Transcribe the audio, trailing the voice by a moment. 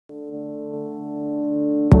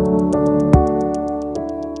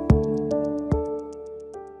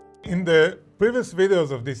the previous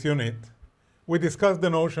videos of this unit, we discussed the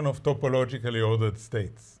notion of topologically ordered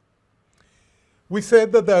states. We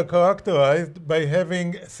said that they are characterized by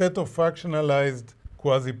having a set of fractionalized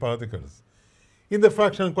quasi-particles. In the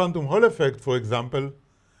fractional quantum Hall effect, for example,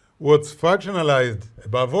 what's fractionalized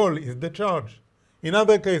above all is the charge. In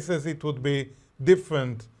other cases, it would be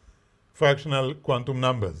different fractional quantum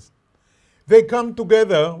numbers. They come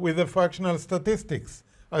together with the fractional statistics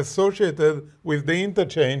associated with the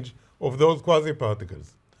interchange of those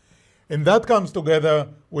quasi-particles. And that comes together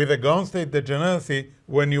with a ground state degeneracy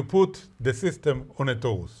when you put the system on a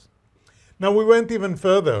torus. Now we went even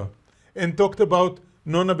further and talked about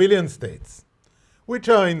non-abelian states, which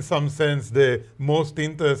are in some sense the most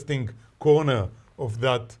interesting corner of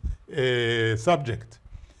that subject.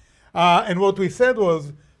 And what we said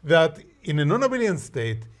was that in a non-abelian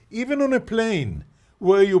state, even on a plane,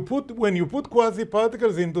 where when you put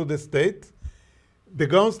quasi-particles into the state, the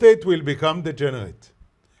ground state will become degenerate.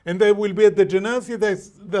 And there will be a degeneracy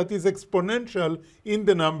that is exponential in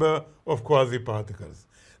the number of quasi-particles.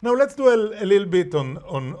 Now let's do a little bit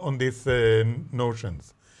on these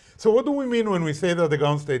notions. So what do we mean when we say that the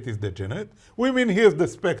ground state is degenerate? We mean here's the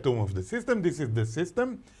spectrum of the system. This is the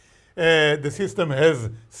system. The system has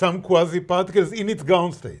some quasi-particles in its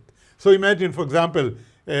ground state. So imagine, for example,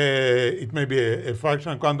 it may be a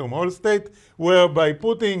fractional quantum Hall state, where by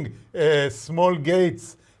putting small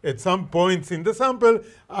gates at some points in the sample,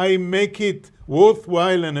 I make it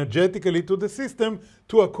worthwhile energetically to the system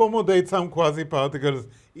to accommodate some quasi-particles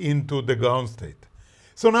into the ground state.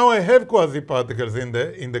 So now I have quasi-particles in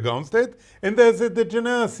the ground state, and there's a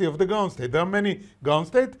degeneracy of the ground state. There are many ground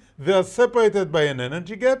states. They are separated by an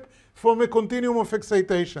energy gap from a continuum of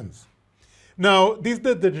excitations. Now, this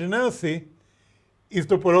degeneracy is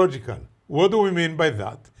topological. What do we mean by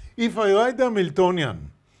that? If I write the Hamiltonian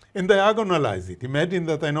and diagonalize it, imagine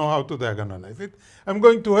that I know how to diagonalize it, I'm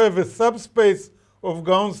going to have a subspace of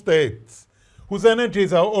ground states whose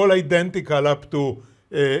energies are all identical up to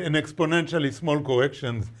an exponentially small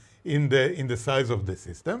corrections in the size of the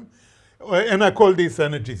system. And I call this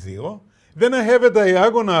energy 0. Then I have a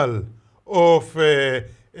diagonal of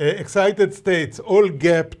excited states all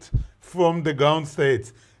gapped from the ground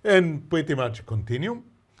states and pretty much a continuum.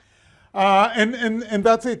 And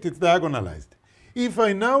that's it, it's diagonalized. If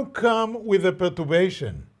I now come with a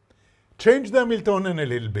perturbation, change the Hamiltonian a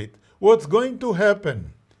little bit, what's going to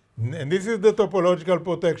happen, and this is the topological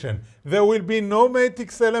protection, there will be no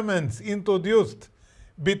matrix elements introduced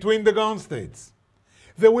between the ground states.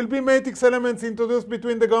 There will be matrix elements introduced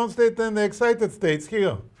between the ground state and the excited states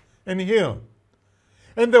here and here.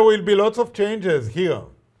 And there will be lots of changes here.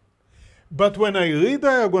 But when I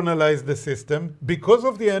rediagonalize the system, because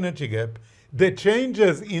of the energy gap, the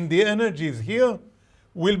changes in the energies here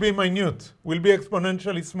will be minute, will be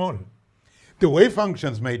exponentially small. The wave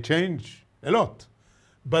functions may change a lot,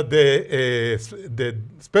 but the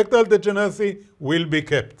spectral degeneracy will be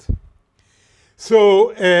kept.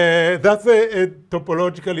 So that's a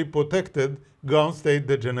topologically protected ground state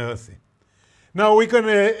degeneracy. Now we can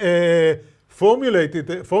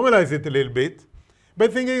formalize it a little bit by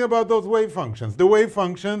thinking about those wave functions, the wave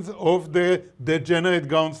functions of the degenerate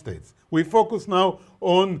ground states. We focus now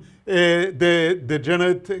on the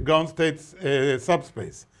degenerate ground states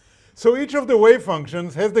subspace. So each of the wave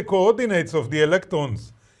functions has the coordinates of the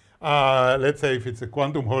electrons, let's say if it's a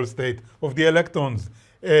quantum Hall state, of the electrons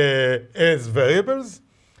as variables,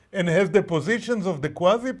 and has the positions of the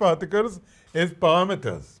quasi-particles as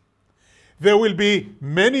parameters. There will be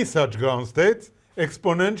many such ground states,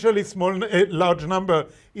 exponentially small, large number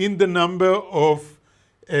in the number of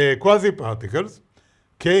quasi-particles,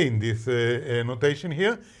 K in this notation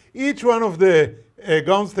here. Each one of the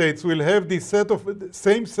ground states will have this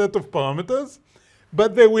same set of parameters,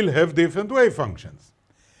 but they will have different wave functions.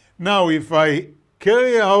 Now, if I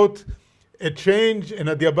carry out a change, an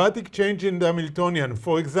adiabatic change in the Hamiltonian,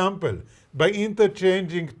 for example, by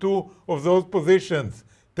interchanging two of those positions,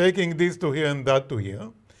 taking this to here and that to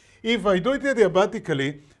here, if I do it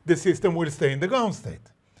adiabatically, the system will stay in the ground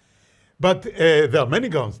state. But there are many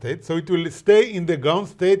ground states, so it will stay in the ground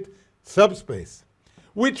state subspace,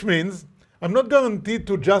 which means I'm not guaranteed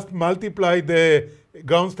to just multiply the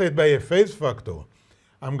ground state by a phase factor.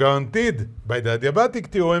 I'm guaranteed by the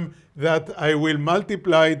adiabatic theorem that I will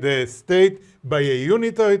multiply the state by a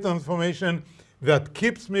unitary transformation that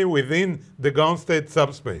keeps me within the ground state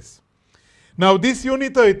subspace. Now, this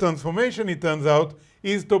unitary transformation, it turns out,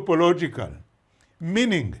 is topological,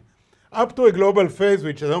 meaning up to a global phase,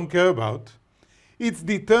 which I don't care about, it's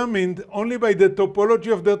determined only by the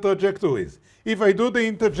topology of the trajectories. If I do the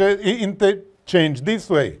interchange this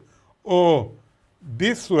way or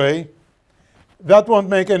this way, that won't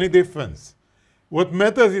make any difference. What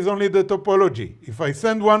matters is only the topology. If I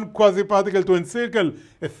send one quasi-particle to encircle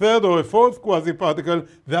a third or a fourth quasi-particle,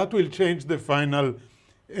 that will change the final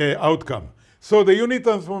outcome. So the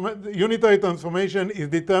unitary transformation is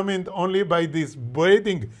determined only by this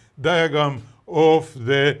braiding diagram of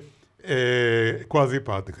the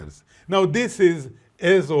quasi-particles. Now this is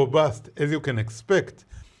as robust as you can expect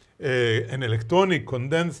an electronic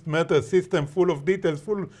condensed matter system full of details,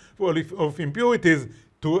 full of impurities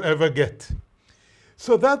to ever get.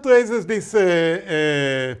 So that raises this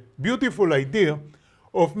beautiful idea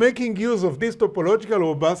of making use of this topological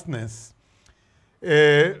robustness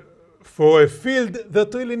for a field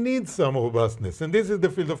that really needs some robustness. And this is the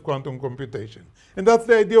field of quantum computation. And that's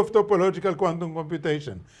the idea of topological quantum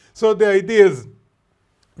computation. So the idea is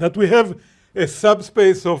that we have a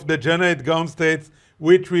subspace of degenerate ground states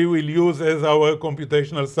which we will use as our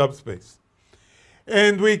computational subspace.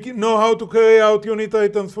 And we know how to carry out unitary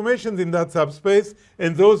transformations in that subspace,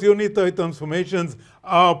 and those unitary transformations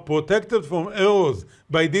are protected from errors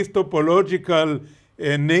by this topological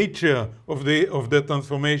nature of the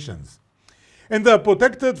transformations. And they are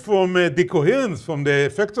protected from decoherence, from the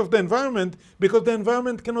effects of the environment, because the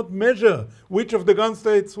environment cannot measure which of the ground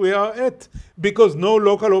states we are at, because no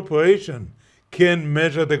local operation can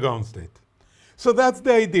measure the ground state. So that's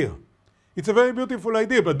the idea. It's a very beautiful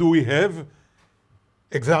idea, but do we have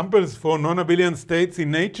examples for non-abelian states in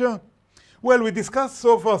nature? Well, we discussed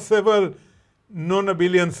so far several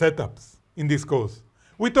non-abelian setups in this course.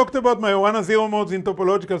 We talked about marijuana zero modes in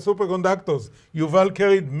topological superconductors. Yuval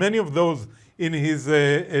carried many of those in his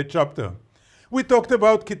chapter. We talked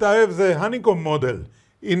about Kitaev's honeycomb model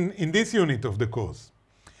in this unit of the course.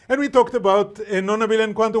 And we talked about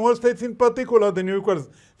non-abelian quantum Hall states, in particular the nu equals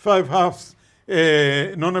 5/2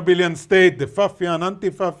 non-abelian state, the Pfaffian,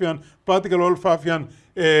 anti-Pfaffian, particle Hall Pfaffian.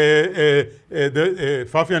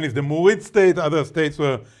 Pfaffian is the Murid state. Other states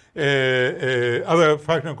were other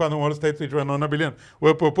fractional quantum Hall states which were non-abelian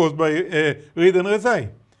were proposed by Reed and Rezai.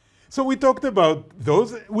 So we talked about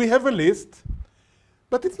those. We have a list,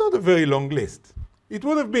 but it's not a very long list. It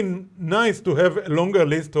would have been nice to have a longer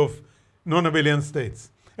list of non-abelian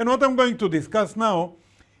states. And what I'm going to discuss now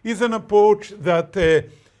is an approach that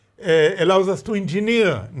allows us to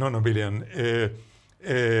engineer non-abelian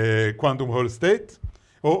quantum Hall state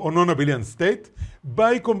or non-abelian state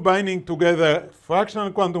by combining together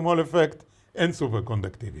fractional quantum Hall effect and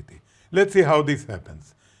superconductivity. Let's see how this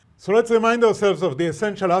happens. So let's remind ourselves of the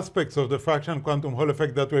essential aspects of the fractional quantum Hall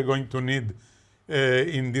effect that we're going to need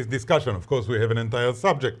in this discussion. Of course, we have an entire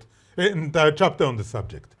chapter on the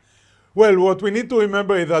subject. Well, what we need to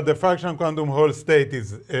remember is that the fractional quantum Hall state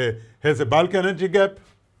has a bulk energy gap,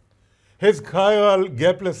 has chiral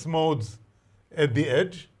gapless modes at the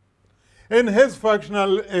edge, and has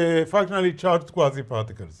fractionally charged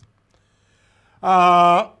quasi-particles.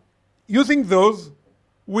 Using those,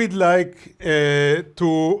 we'd like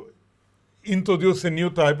to introduce a new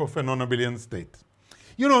type of a non-abelian state.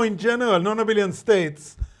 You know, in general, non-abelian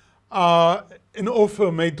states are an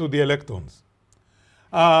offer made to the electrons.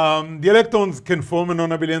 The electrons can form a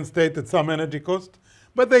non-abelian state at some energy cost,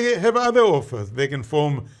 but they have other offers. They can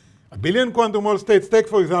form abelian quantum Hall states. Take,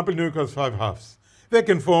 for example, nu equals 5/2. They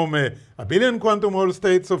can form abelian quantum Hall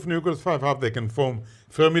states of nu equals 5/2. They can form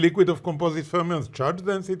Fermi liquid of composite fermions, charge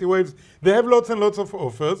density waves. They have lots and lots of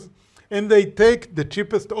offers, and they take the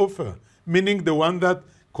cheapest offer, meaning the one that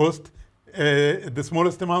costs the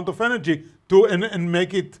smallest amount of energy and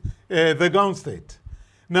make it the ground state.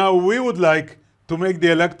 Now, we would like to make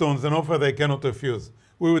the electrons an offer they cannot refuse.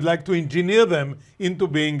 We would like to engineer them into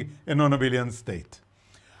being a non-abelian state.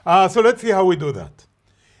 So let's see how we do that.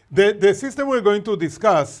 The system we're going to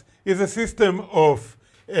discuss is a system of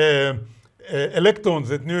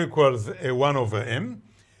electrons at nu equals 1/m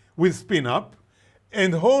with spin up,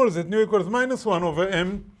 and holes at nu equals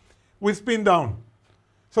 -1/m with spin down.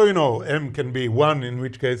 So you know, m can be 1, in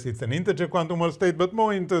which case it's an integer quantum Hall state, but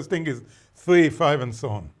more interesting is 3, 5, and so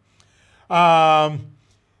on.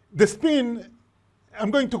 The spin, I'm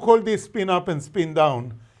going to call this spin up and spin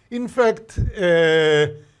down. In fact,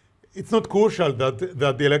 it's not crucial that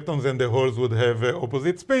the electrons and the holes would have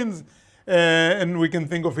opposite spins, and we can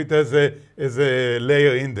think of it as a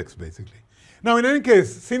layer index, basically. Now, in any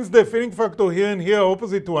case, since the filling factor here and here are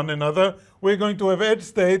opposite to one another, we're going to have edge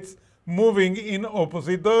states moving in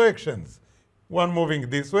opposite directions. One moving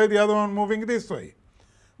this way, the other one moving this way.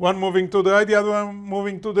 One moving to the right, the other one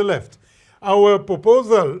moving to the left. Our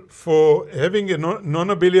proposal for having a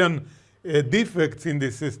non-abelian defects in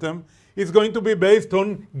this system is going to be based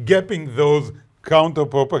on gapping those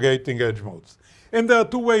counter-propagating edge modes. And there are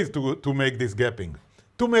two ways to make this gapping,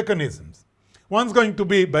 two mechanisms. One's going to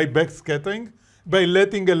be by backscattering, by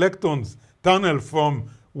letting electrons tunnel from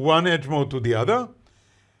one edge mode to the other.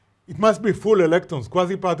 It must be full electrons.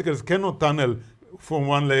 Quasi-particles cannot tunnel from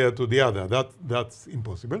one layer to the other. That's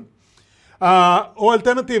impossible. Or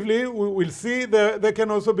alternatively, we will see there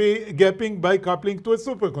can also be gapping by coupling to a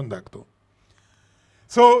superconductor.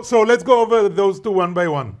 So let's go over those two one by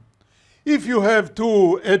one. If you have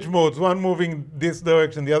two edge modes, one moving this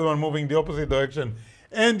direction, the other one moving the opposite direction,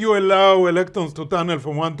 and you allow electrons to tunnel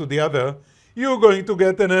from one to the other, you're going to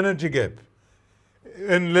get an energy gap.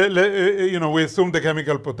 And we assume the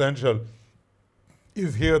chemical potential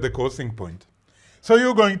is here the crossing point. So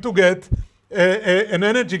you're going to get an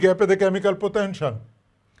energy gap at the chemical potential.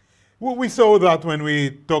 We saw that when we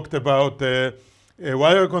talked about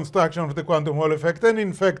wire construction of the quantum Hall effect, and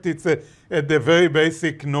in fact it's at the very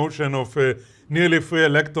basic notion of nearly free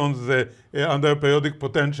electrons under a periodic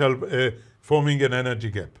potential forming an energy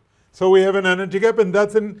gap. So we have an energy gap, and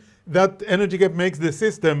that energy gap makes the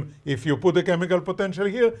system, if you put a chemical potential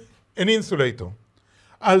here, an insulator.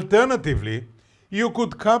 Alternatively, you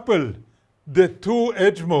could couple the two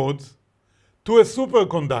edge modes to a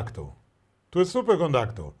superconductor.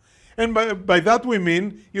 And by that we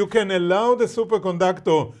mean you can allow the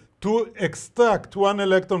superconductor to extract one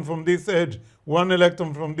electron from this edge, one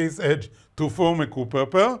electron from this edge to form a Cooper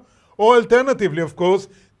pair, or alternatively, of course,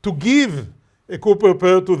 to give a Cooper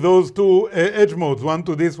pair to those two edge modes, one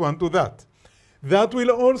to this, one to that. That will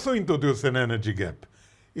also introduce an energy gap.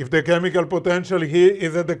 If the chemical potential here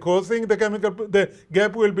is at the crossing, the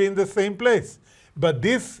gap will be in the same place. But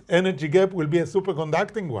this energy gap will be a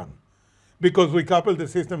superconducting one, because we couple the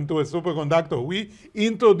system to a superconductor. We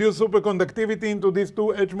introduce superconductivity into these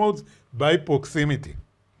two edge modes by proximity.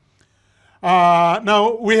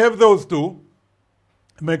 Now, we have those two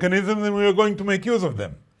mechanisms, and we are going to make use of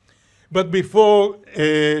them. But before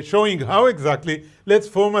showing how exactly, let's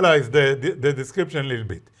formalize the description a little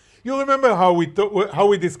bit. You remember how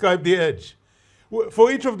we describe the edge.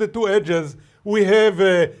 For each of the two edges, we have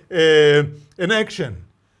an action,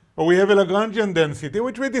 or we have a Lagrangian density,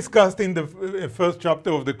 which we discussed in the first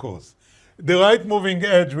chapter of the course. The right moving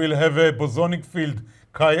edge will have a bosonic field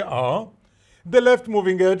chi r. The left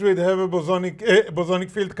moving edge will have a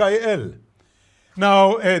bosonic field chi l.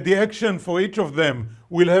 Now, the action for each of them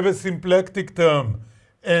will have a symplectic term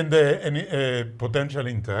and a potential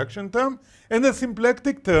interaction term. And the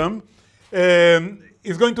symplectic term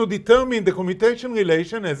is going to determine the commutation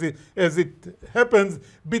relation as it happens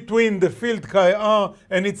between the field chi r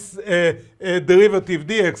and its derivative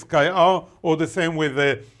dx chi r, or the same with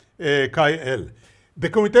chi l. The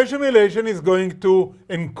commutation relation is going to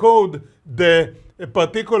encode the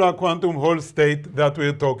particular quantum Hall state that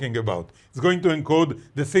we're talking about. It's going to encode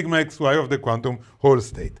the sigma xy of the quantum Hall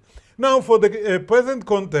state. Now, for the present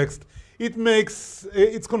context,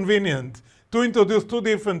 it's convenient to introduce two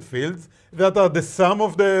different fields that are the sum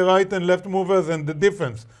of the right and left movers and the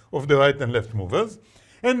difference of the right and left movers.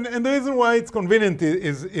 And the reason why it's convenient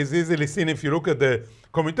is easily seen if you look at the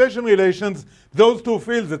commutation relations. Those two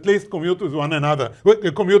fields at least commute with one another.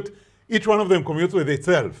 Each one of them commutes with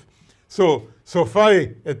itself. So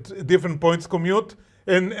phi at different points commute,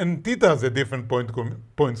 and theta's at different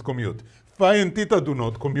points commute. Phi and theta do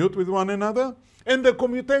not commute with one another. And the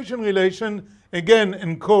commutation relation, again,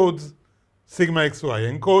 encodes sigma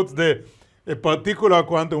xy, encodes the particular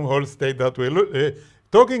quantum Hall state that we're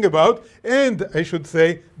talking about. And I should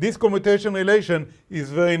say, this commutation relation is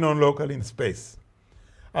very non-local in space.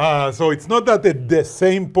 So it's not that at the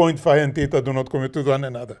same point phi and theta do not commute with one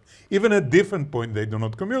another. Even at different points they do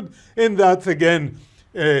not commute. And that's, again,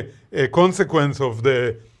 a consequence of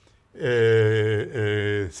the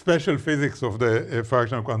special physics of the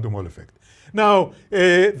fractional quantum Hall effect. Now,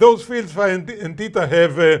 those fields phi and theta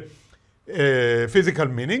have physical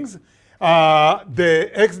meanings.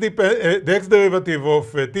 The x derivative of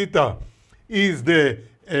theta is the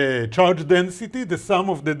charge density, the sum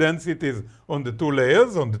of the densities on the two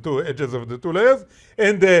layers, on the two edges of the two layers,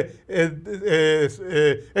 and the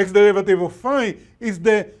x derivative of phi is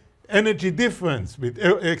the energy difference,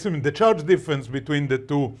 the charge difference between the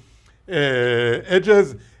two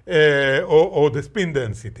edges, or the spin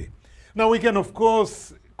density. Now we can, of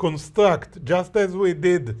course, construct, just as we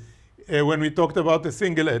did when we talked about a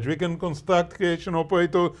single edge, we can construct creation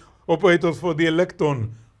operators for the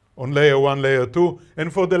electron on layer 1, layer 2,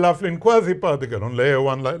 and for the Laughlin quasi-particle on layer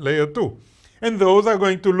 1, layer 2. And those are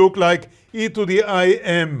going to look like e to the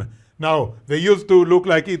im. Now, they used to look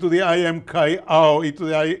like e to the im chi r, e to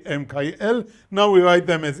the im chi l. Now we write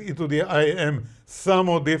them as e to the im sum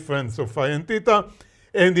or difference of phi and theta.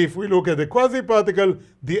 And if we look at the quasi-particle,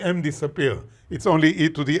 the m disappear. It's only e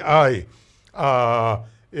to the I phi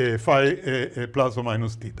plus or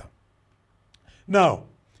minus theta. Now,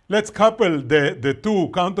 let's couple the two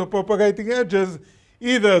counterpropagating edges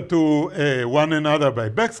either to one another by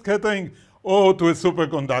backscattering or to a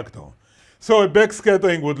superconductor. So a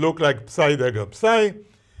backscattering would look like psi dagger psi.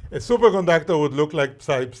 A superconductor would look like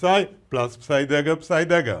psi psi plus psi dagger psi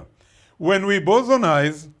dagger. When we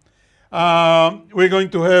bosonize, we're going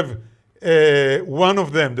to have one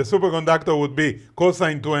of them. The superconductor would be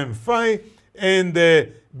cosine 2m phi, and the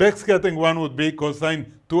backscattering one would be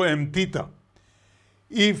cosine 2m theta.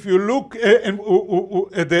 If you look at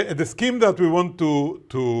the scheme that we want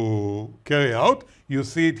to carry out, you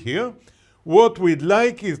see it here. What we'd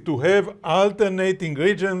like is to have alternating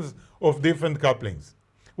regions of different couplings.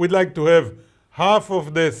 We'd like to have half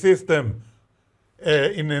of the system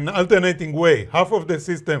in an alternating way, half of the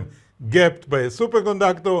system gapped by a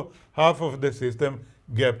superconductor, half of the system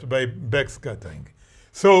gapped by backscattering.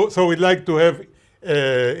 So we'd like to have,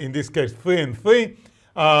 in this case, 3 and 3,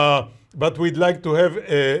 but we'd like to have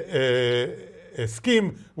a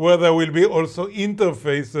scheme where there will be also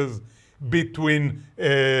interfaces between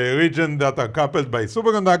regions that are coupled by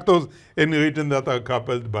superconductors and regions that are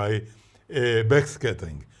coupled by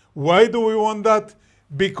backscattering. Why do we want that?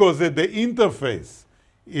 Because at the interface,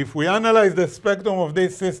 if we analyze the spectrum of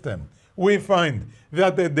this system, we find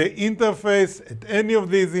that at the interface, at any of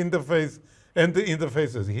these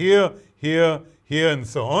interfaces here, here, here, and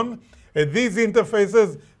so on, at these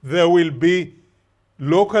interfaces, there will be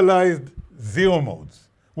localized zero modes.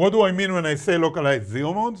 What do I mean when I say localized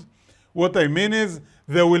zero modes? What I mean is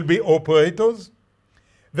there will be operators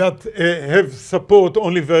that have support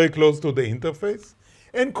only very close to the interface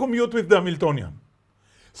and commute with the Hamiltonian.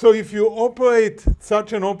 So if you operate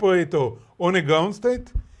such an operator on a ground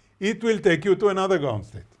state, it will take you to another ground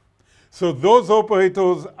state. So those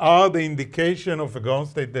operators are the indication of a ground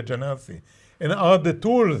state degeneracy and are the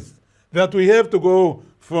tools that we have to go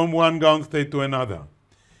from one ground state to another.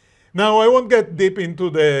 Now, I won't get deep into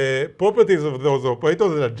the properties of those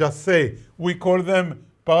operators. I'll just say we call them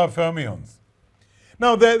parafermions.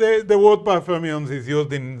 Now, the word parafermions is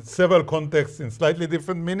used in several contexts in slightly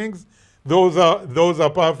different meanings. Those are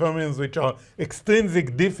parafermions which are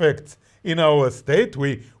extrinsic defects in our state.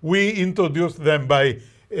 We introduced them by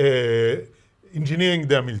engineering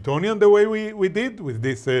the Hamiltonian the way we did with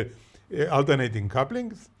these alternating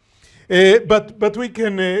couplings. But we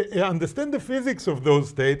can understand the physics of those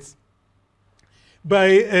states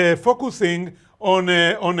by focusing on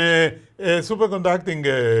a superconducting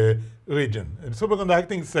region, a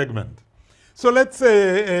superconducting segment. So let's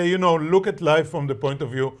look at life from the point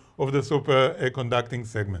of view of the superconducting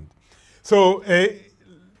segment. So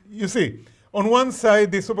you see, on one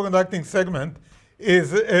side, the superconducting segment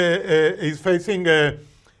is facing a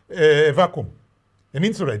vacuum, an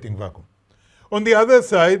insulating vacuum. On the other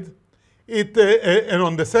side, and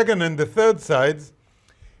on the second and the third sides,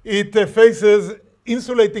 it faces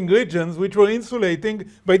insulating regions which were insulating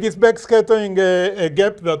by this backscattering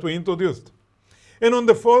gap that we introduced. And on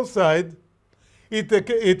the fourth side,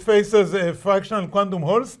 it faces a fractional quantum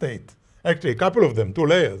Hall state, actually a couple of them, 2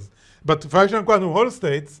 layers, but fractional quantum Hall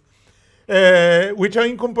states which are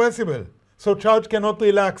incompressible. So charge cannot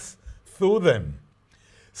relax through them.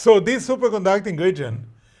 So this superconducting region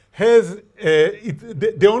has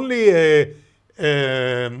the only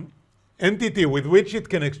entity with which it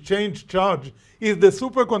can exchange charge is the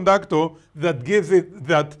superconductor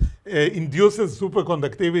that induces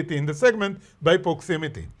superconductivity in the segment by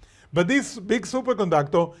proximity. But this big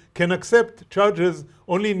superconductor can accept charges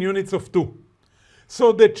only in units of 2.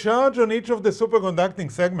 So the charge on each of the superconducting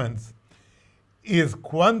segments is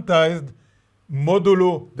quantized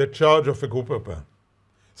modulo the charge of a Cooper pair.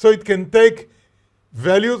 So it can take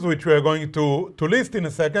values, which we are going to list in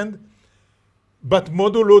a second, but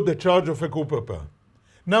modulo the charge of a Cooper pair.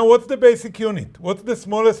 Now, what's the basic unit? What's the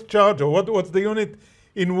smallest charge, or what's the unit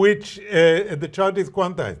in which the charge is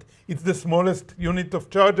quantized? It's the smallest unit of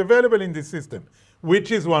charge available in this system,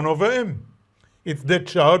 which is 1 over m. It's the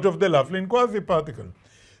charge of the Laughlin quasi-particle.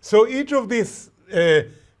 So each of these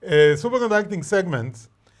superconducting segments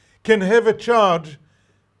can have a charge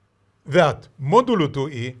that modulo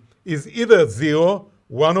 2e is either 0,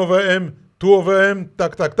 1 over m, 2 over m,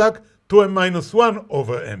 2m minus 1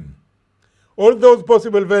 over m. All those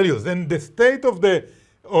possible values. And the state of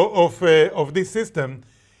this system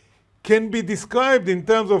can be described in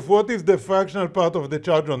terms of what is the fractional part of the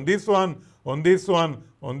charge on this one, on this one,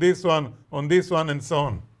 on this one, on this one, and so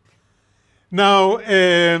on. Now,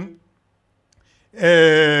 in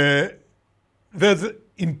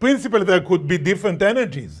principle, there could be different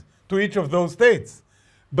energies to each of those states.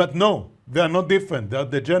 But no, they are not different. They are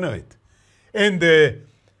degenerate. And the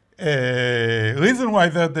reason why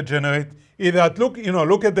they're degenerate is that look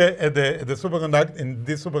at the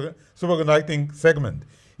superconducting segment.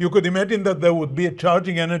 You could imagine that there would be a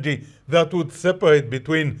charging energy that would separate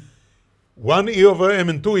between 1 E over m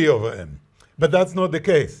and 2 E over m. But that's not the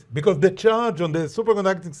case, because the charge on the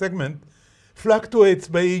superconducting segment fluctuates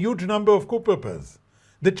by a huge number of Cooper pairs.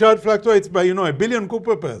 The charge fluctuates by, a billion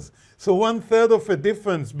Cooper pairs. So 1/3 of a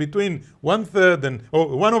difference between 1/3 and, or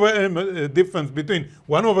 1 over m difference between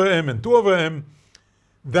 1 over m and 2 over m,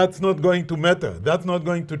 that's not going to matter. That's not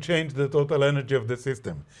going to change the total energy of the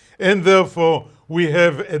system. And therefore, we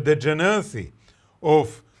have a degeneracy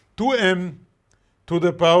of 2m to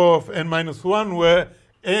the power of n minus 1, where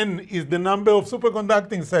n is the number of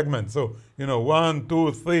superconducting segments. So, 1,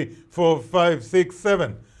 2, 3, 4, 5, 6,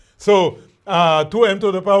 7. So 2m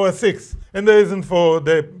to the power 6. And the reason for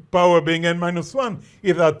the power being n minus 1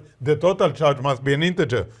 is that the total charge must be an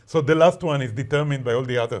integer. So the last one is determined by all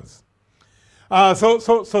the others.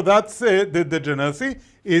 So that's the degeneracy.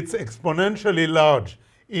 It's exponentially large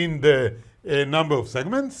in the number of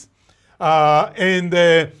segments. And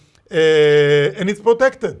it's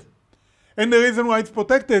protected. And the reason why it's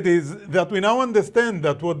protected is that we now understand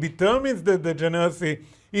that what determines the degeneracy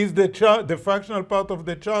is the fractional part of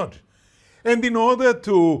the charge. And in order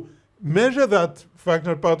to measure that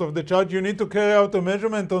fractional part of the charge, you need to carry out a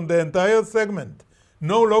measurement on the entire segment.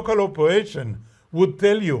 No local operation would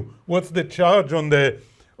tell you what's the charge on the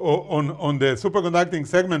superconducting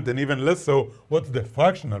segment, and even less so, what's the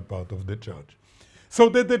fractional part of the charge. So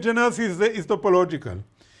the degeneracy is topological.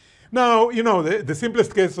 Now, the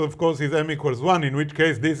simplest case, of course, is m equals 1, in which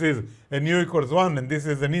case this is a nu equals 1, and this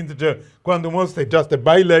is an integer quantum Hall state, just a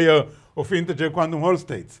bilayer of integer quantum Hall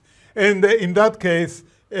states. And in that case,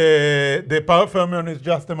 the power fermion is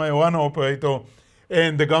just a Majorana operator,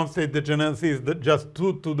 and the ground state degeneracy is just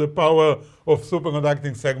 2 to the power of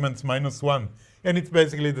superconducting segments minus 1. And it's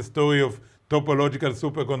basically the story of topological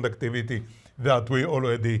superconductivity that we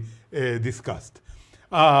already discussed.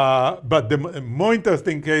 But the more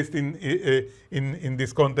interesting case in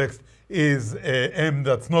this context is m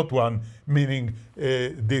that's not 1, meaning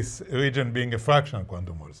this region being a fractional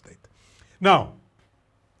quantum Hall state. Now,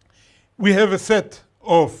 we have a set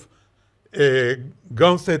of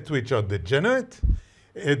ground states which are degenerate.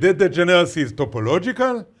 The degeneracy is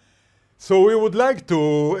topological. So we would like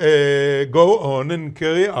to go on and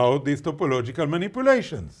carry out these topological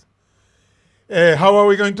manipulations. How are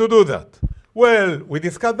we going to do that? Well, we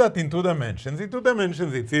discussed that in 2 dimensions. In 2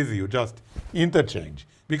 dimensions, it's easy. You just interchange.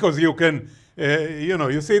 Because you can,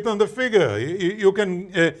 you see it on the figure. You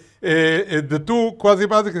can, the two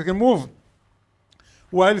quasi-particles can move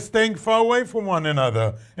while staying far away from one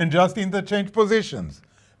another and just interchange positions.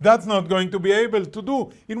 That's not going to be able to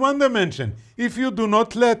do in 1 dimension if you do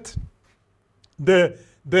not let the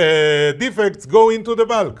defects go into the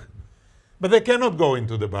bulk. But they cannot go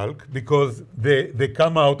into the bulk because they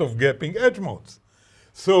come out of gapping edge modes.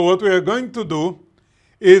 So what we are going to do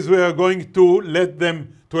is we are going to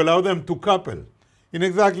allow them to couple in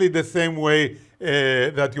exactly the same way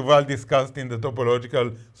that Yuval discussed in the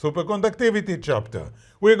topological superconductivity chapter.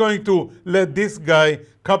 We're going to let this guy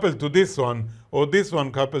couple to this one, or this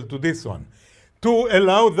one couple to this one. To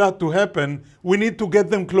allow that to happen, we need to get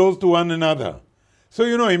them close to one another. So,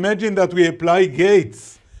 imagine that we apply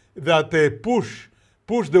gates that push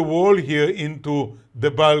the wall here into the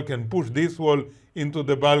bulk and push this wall into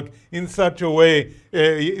the bulk in such a way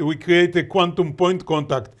we create a quantum point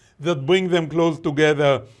contact that bring them close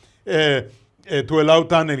together to allow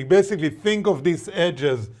tunneling. Basically, think of these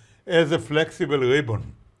edges as a flexible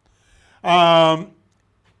ribbon.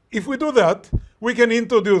 If we do that, we can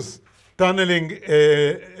introduce tunneling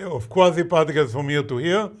of quasi-particles from here to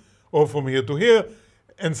here, or from here to here,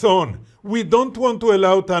 and so on. We don't want to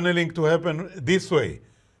allow tunneling to happen this way,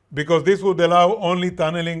 because this would allow only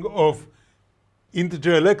tunneling of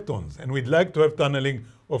integer electrons, and we'd like to have tunneling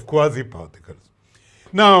of quasi-particles.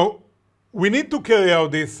 Now, we need to carry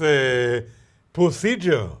out this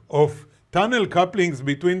procedure of tunnel couplings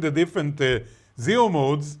between the different zero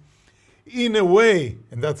modes in a way,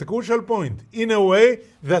 and that's a crucial point, in a way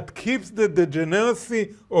that keeps the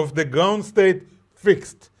degeneracy of the ground state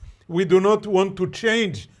fixed. We do not want to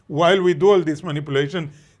change, while we do all this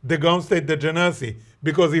manipulation, the ground state degeneracy.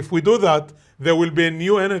 Because if we do that, there will be a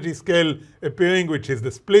new energy scale appearing, which is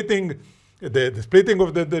the splitting of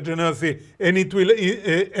the degeneracy, and it will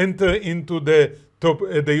enter into the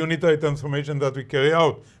unitary transformation that we carry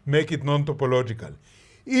out, make it non-topological.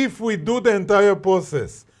 If we do the entire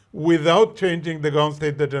process without changing the ground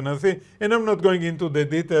state degeneracy, and I'm not going into the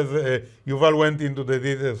details, Yuval went into the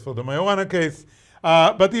details for the Majorana case,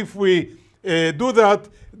 but if we do that,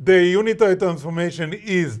 the unitary transformation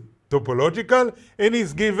is topological and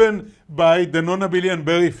is given by the non-abelian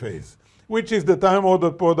Berry phase, which is the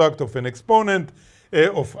time-ordered product of an exponent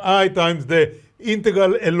of I times the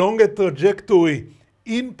integral along a trajectory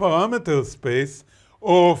in parameter space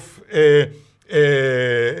of the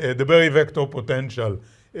Berry vector potential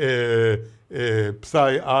psi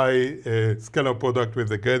I scalar product with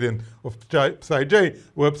the gradient of psi j,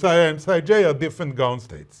 where psi I and psi j are different ground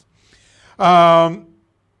states.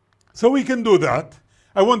 So we can do that.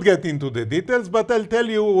 I won't get into the details, but I'll tell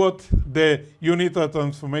you what the unitary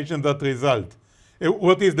transformation that result.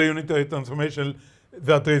 What is the unitary transformation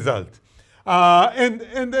that result?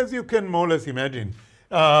 And as you can more or less imagine,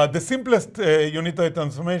 the simplest unitary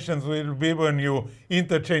transformations will be when you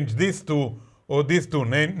interchange these two or these two,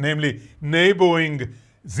 namely neighboring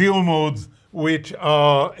zero modes which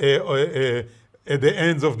are at the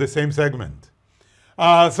ends of the same segment.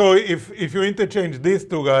 So if you interchange these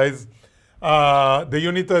two guys, the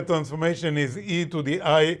unitary transformation is e to the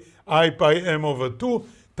I pi m over 2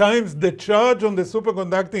 times the charge on the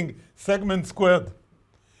superconducting segment squared.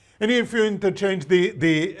 And if you interchange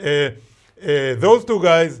those two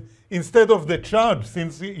guys, instead of the charge,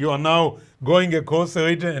 since you are now going across a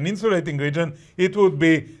region, an insulating region, it would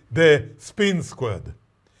be the spin squared.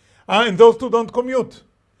 And those two don't commute.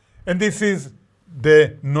 And this is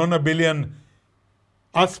the non-abelian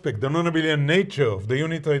aspect, the non-abelian nature of the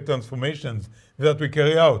unitary transformations that we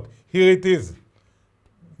carry out. Here it is,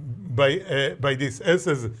 by these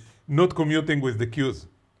S's not commuting with the Q's.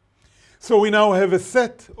 So we now have a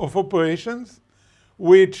set of operations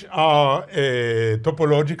which are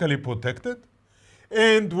topologically protected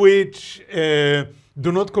and which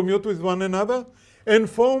do not commute with one another and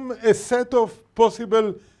form a set of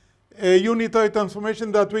possible unitary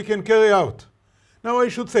transformations that we can carry out. Now I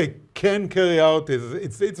should say can carry out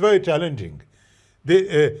it's very challenging.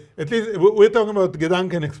 At least we're talking about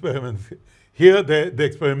Gedanken experiments. Here the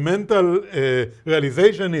experimental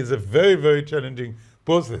realization is a very, very challenging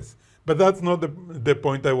process. But that's not the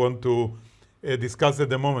point I want to discuss at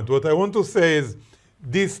the moment. What I want to say is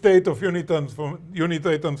this state of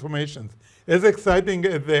unitary transformations, as exciting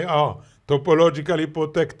as they are, topologically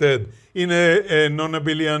protected in a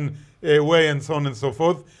non-abelian way and so on and so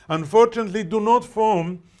forth, unfortunately do not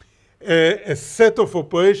form a set of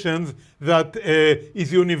operations that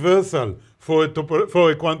is universal for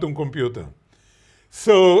a quantum computer.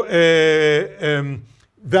 So that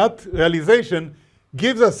realization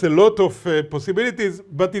gives us a lot of possibilities,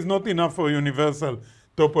 but is not enough for a universal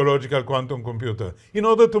topological quantum computer. In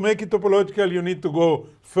order to make it topological, you need to go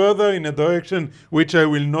further in a direction which I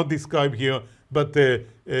will not describe here, but put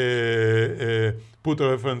a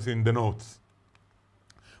reference in the notes.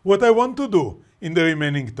 What I want to do in the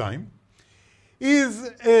remaining time is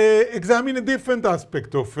examine a different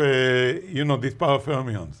aspect of these power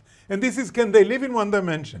fermions. And this is, can they live in one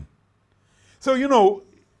dimension? So,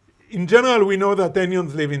 in general, we know that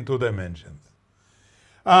anyons live in 2 dimensions.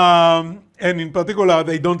 And in particular,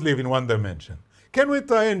 they don't live in 1 dimension. Can we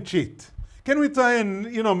try and cheat? Can we try and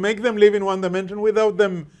make them live in 1 dimension without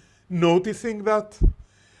them noticing that?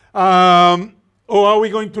 Or are we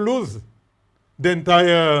going to lose the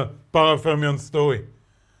entire power fermion story?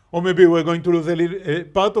 Or maybe we're going to lose a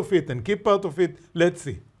part of it and keep part of it. Let's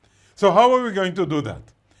see. So how are we going to do that?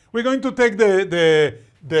 We're going to take the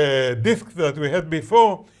disk that we had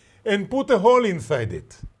before and put a hole inside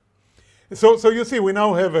it. So you see, we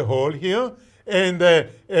now have a hole here and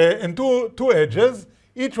two edges,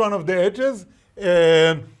 each one of the edges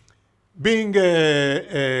being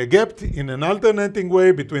gapped in an alternating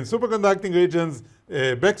way between superconducting regions,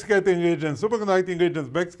 backscattering regions, superconducting regions,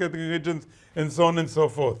 backscattering regions, and so on and so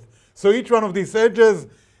forth. So each one of these edges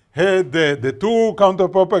had the 2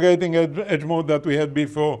 counterpropagating edge mode that we had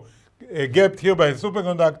before, gapped here by a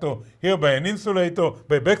superconductor, here by an insulator,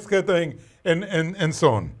 by backscattering, and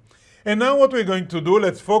so on. And now what we're going to do,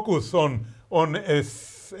 let's focus on a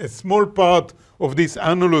small part of this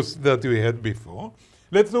annulus that we had before.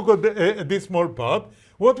 Let's look at this small part.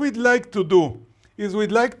 What we'd like to do is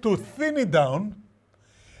we'd like to thin it down,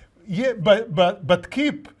 but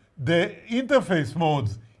keep the interface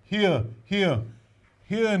modes here, here,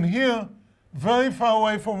 here, and here very far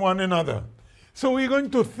away from one another. So we're going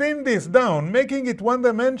to thin this down, making it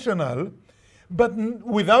one-dimensional, but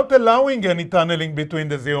without allowing any tunneling between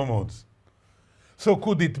the zero modes. So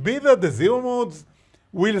could it be that the zero modes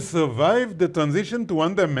will survive the transition to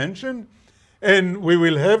one dimension, and we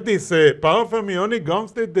will have this power fermionic ground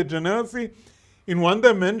state degeneracy in one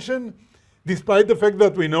dimension, despite the fact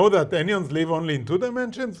that we know that anyons live only in 2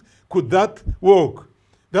 dimensions? Could that work?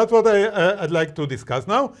 That's what I'd like to discuss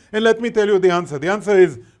now. And let me tell you the answer. The answer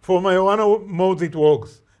is, for Majorana modes, it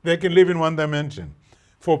works. They can live in one dimension.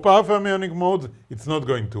 For power fermionic modes, it's not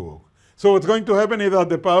going to work. So what's going to happen is that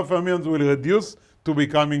the power fermions will reduce to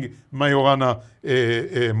becoming Majorana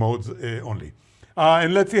modes only.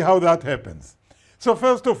 And let's see how that happens. So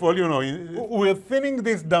first of all, we're thinning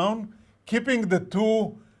this down, keeping the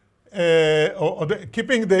two,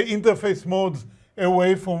 keeping the interface modes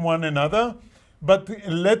away from one another, but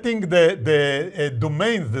letting the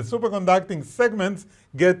domains, the superconducting segments,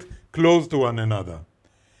 get close to one another.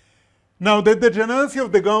 Now, the degeneracy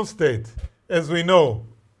of the ground state, as we know,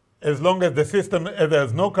 as long as the system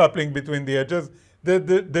there's no coupling between the edges, the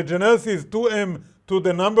degeneracy is 2m to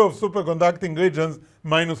the number of superconducting regions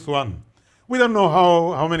minus 1. We don't know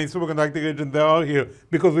how many superconducting regions there are here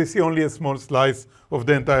because we see only a small slice of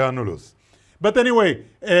the entire annulus. But anyway,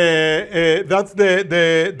 that's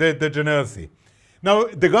the degeneracy. Now,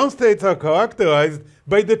 the ground states are characterized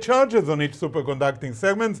by the charges on each superconducting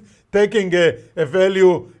segment, taking a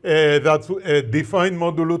value that's defined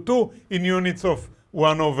modulo 2 in units of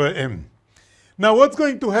 1 over m. Now, what's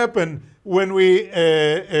going to happen when we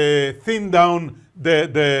thin down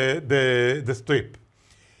the strip?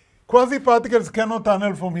 Quasi-particles cannot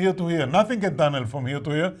tunnel from here to here. Nothing can tunnel from here to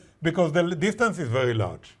here because the distance is very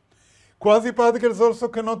large. Quasi-particles also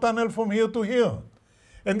cannot tunnel from here to here.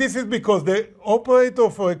 And this is because the operator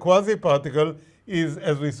for a quasi-particle is,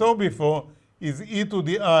 as we saw before, is e to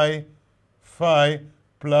the I phi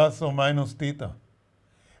plus or minus theta.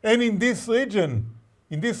 And in this region,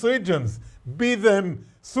 in these regions, be them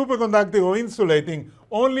superconducting or insulating,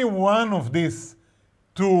 only one of these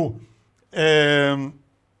two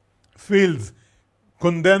fields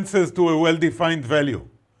condenses to a well-defined value.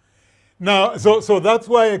 Now, so that's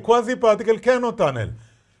why a quasi-particle cannot tunnel.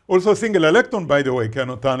 Also, a single electron, by the way,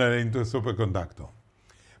 cannot tunnel into a superconductor.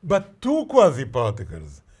 But two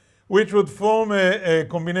quasi-particles, which would form a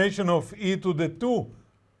combination of e to the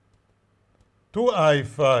 2i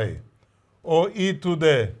phi, or e to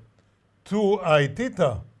the 2i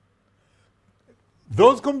theta,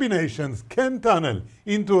 those combinations can tunnel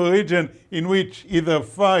into a region in which either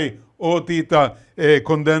phi or theta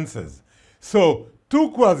condenses. So two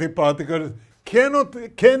quasi-particles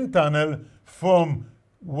can tunnel from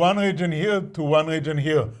one region here to one region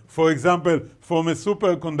here. For example, from a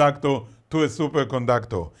superconductor to a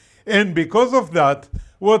superconductor. And because of that,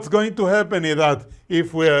 what's going to happen is that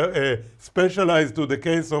if we're specialized to the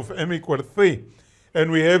case of m equals 3,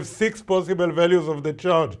 and we have 6 possible values of the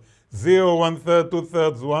charge, 0, 1/3,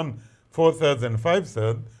 2/3, 1, 4/3, and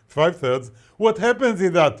 5/3, what happens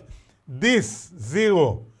is that this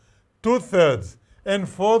 0, 2/3, and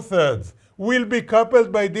 4/3 will be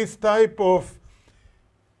coupled by this type of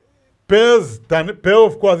pair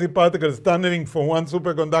of quasi-particles tunneling from one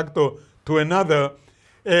superconductor to another.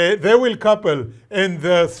 They will couple, and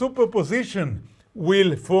the superposition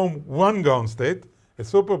will form one ground state, a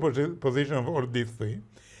superposition of all these three.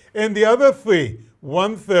 And the other three,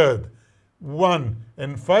 1/3, 1,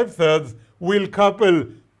 and 5/3, will couple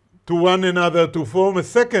to one another to form a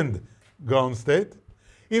second ground state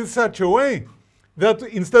in such a way that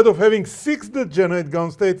instead of having 6 degenerate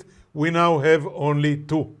ground states, we now have only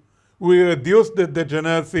 2. We reduce the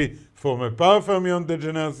degeneracy from a power fermion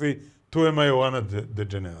degeneracy to a Majorana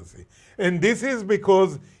degeneracy. And this is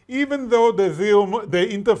because even though the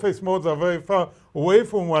interface modes are very far away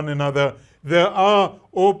from one another, there are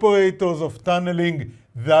operators of tunneling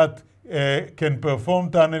that can perform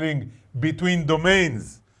tunneling between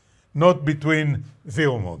domains, not between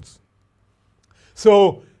zero modes.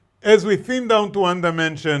 So as we thin down to one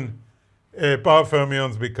dimension, power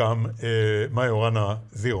fermions become Majorana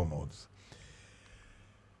zero modes.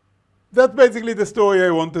 That's basically the story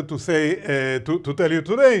I wanted to say, to tell you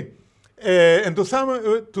today. And to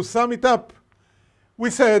sum it up, we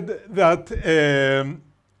said that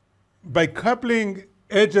by coupling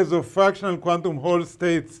edges of fractional quantum Hall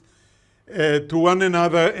states to one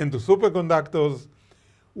another and to superconductors,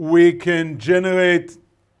 we can generate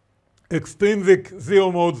extrinsic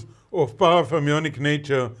zero modes of power fermionic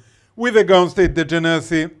nature with a ground state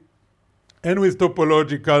degeneracy and with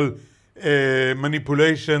topological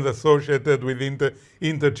manipulations associated with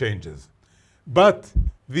interchanges. But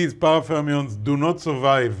these power fermions do not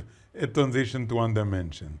survive a transition to one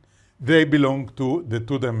dimension. They belong to the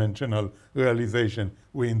two-dimensional realization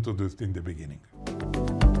we introduced in the beginning.